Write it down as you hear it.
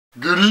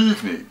Good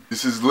evening,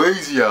 this is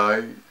Lazy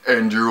Eye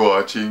and you're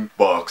watching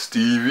Box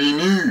TV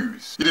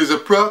News. It is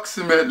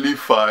approximately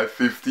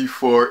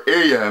 5:54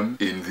 a.m.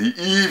 in the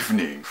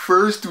evening.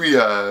 First we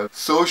have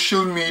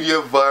social media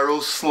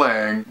viral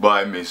slang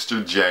by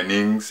Mr.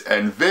 Jennings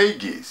and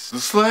Vegas. The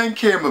slang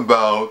came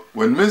about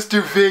when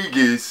Mr.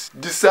 Vegas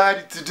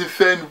decided to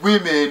defend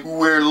women who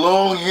wear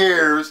long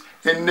hairs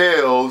and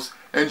nails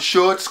and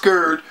short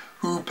skirt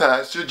who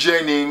Pastor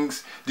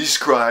Jennings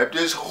described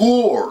as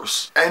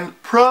whores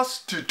and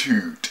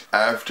prostitute.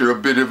 After a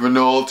bit of an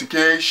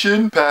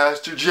altercation,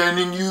 Pastor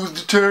Jennings used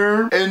the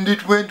term and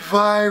it went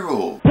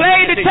viral.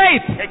 Play the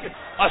tape!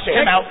 Usher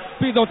him out.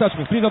 Please don't touch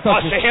me. Please don't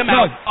touch me. Usher him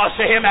out.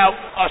 Usher him out.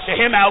 Usher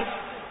him out.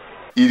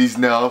 It is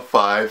now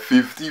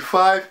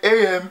 5:55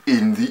 a.m.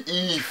 in the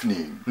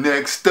evening.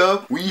 Next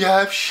up, we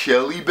have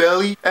Shelly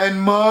Belly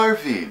and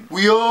Marvin.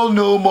 We all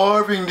know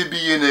Marvin to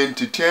be an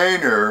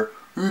entertainer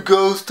who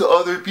goes to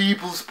other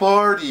people's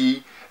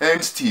party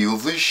and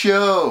steals the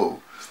show.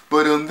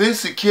 But on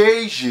this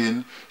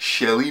occasion,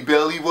 Shelly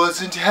Belly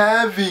wasn't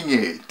having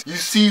it. You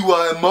see,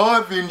 while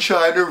Marvin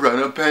tried to run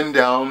up and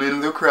down in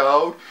the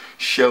crowd,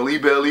 Shelly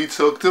Belly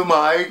took the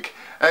mic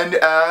and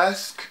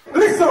asked,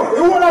 "Listen,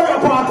 you want to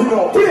have a party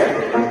now? Play!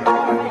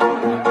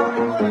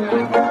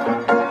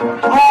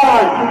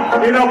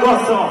 Alright, you know,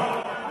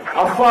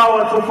 I'm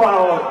forward to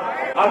forward.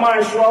 Am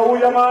I sure who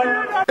you,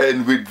 man?"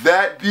 And with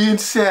that being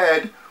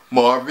said,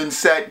 Marvin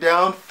sat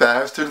down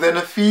faster than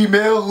a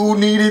female who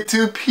needed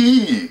to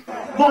pee.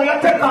 Boy,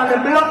 you take on the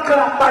blood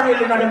clot barrel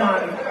in the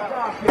morning.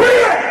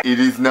 It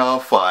is now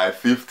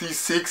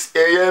 5:56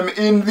 a.m.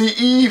 in the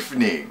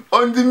evening.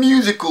 On the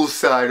musical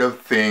side of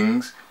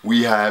things,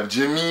 we have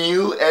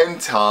Jamil and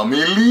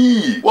Tommy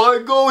Lee. While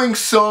going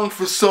song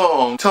for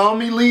song,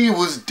 Tommy Lee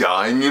was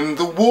dying in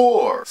the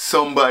war.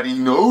 Somebody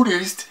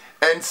noticed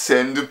and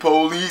send the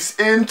police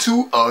in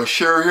to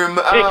usher him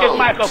out.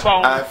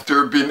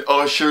 After being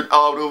ushered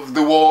out of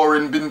the war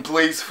and been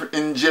placed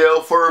in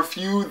jail for a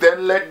few,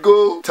 then let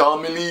go,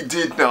 Tommy Lee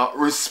did not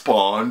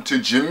respond to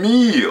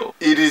Jamil.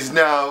 It is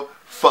now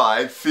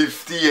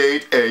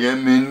 5:58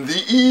 a.m. in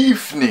the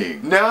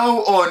evening.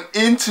 Now on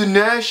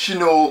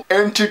international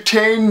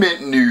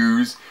entertainment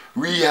news,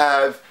 we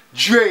have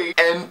Drake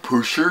and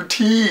Pusha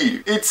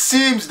T. It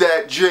seems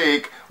that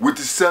Drake, with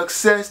the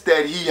success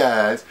that he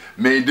has,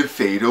 made the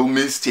fatal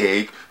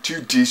mistake to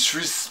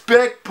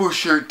disrespect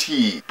Pusha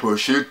T.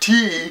 Pusha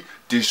T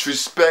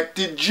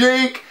disrespected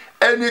Drake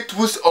and it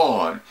was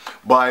on.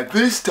 By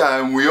this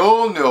time we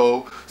all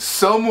know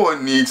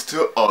someone needs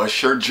to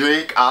usher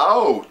Drake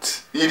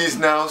out. It is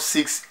now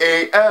 6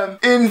 a.m.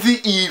 in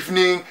the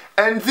evening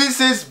and this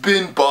has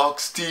been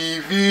Box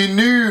TV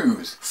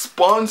News,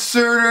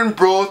 sponsored and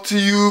brought to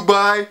you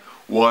by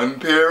One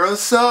Pair of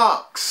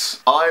Socks.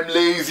 I'm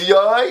Lazy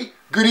Eye.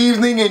 Good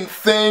evening and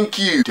thank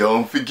you.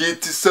 Don't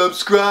forget to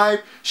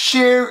subscribe,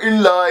 share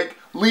and like.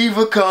 Leave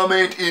a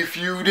comment if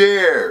you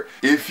dare.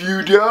 If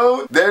you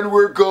don't, then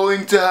we're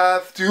going to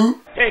have to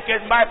take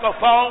his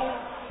microphone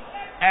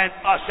and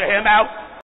usher him out.